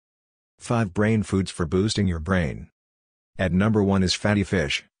5 brain foods for boosting your brain. At number 1 is fatty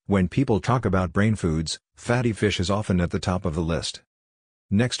fish. When people talk about brain foods, fatty fish is often at the top of the list.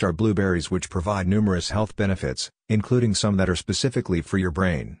 Next are blueberries, which provide numerous health benefits, including some that are specifically for your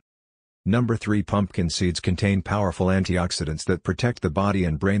brain. Number 3, pumpkin seeds contain powerful antioxidants that protect the body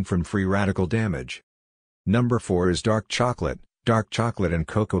and brain from free radical damage. Number 4 is dark chocolate. Dark chocolate and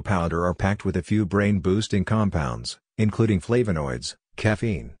cocoa powder are packed with a few brain-boosting compounds, including flavonoids,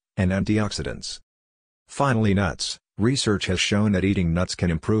 caffeine, and antioxidants. Finally, nuts. Research has shown that eating nuts can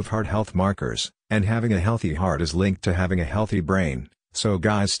improve heart health markers, and having a healthy heart is linked to having a healthy brain. So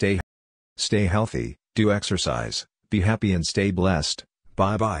guys, stay healthy, do exercise, be happy and stay blessed.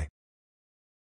 Bye bye.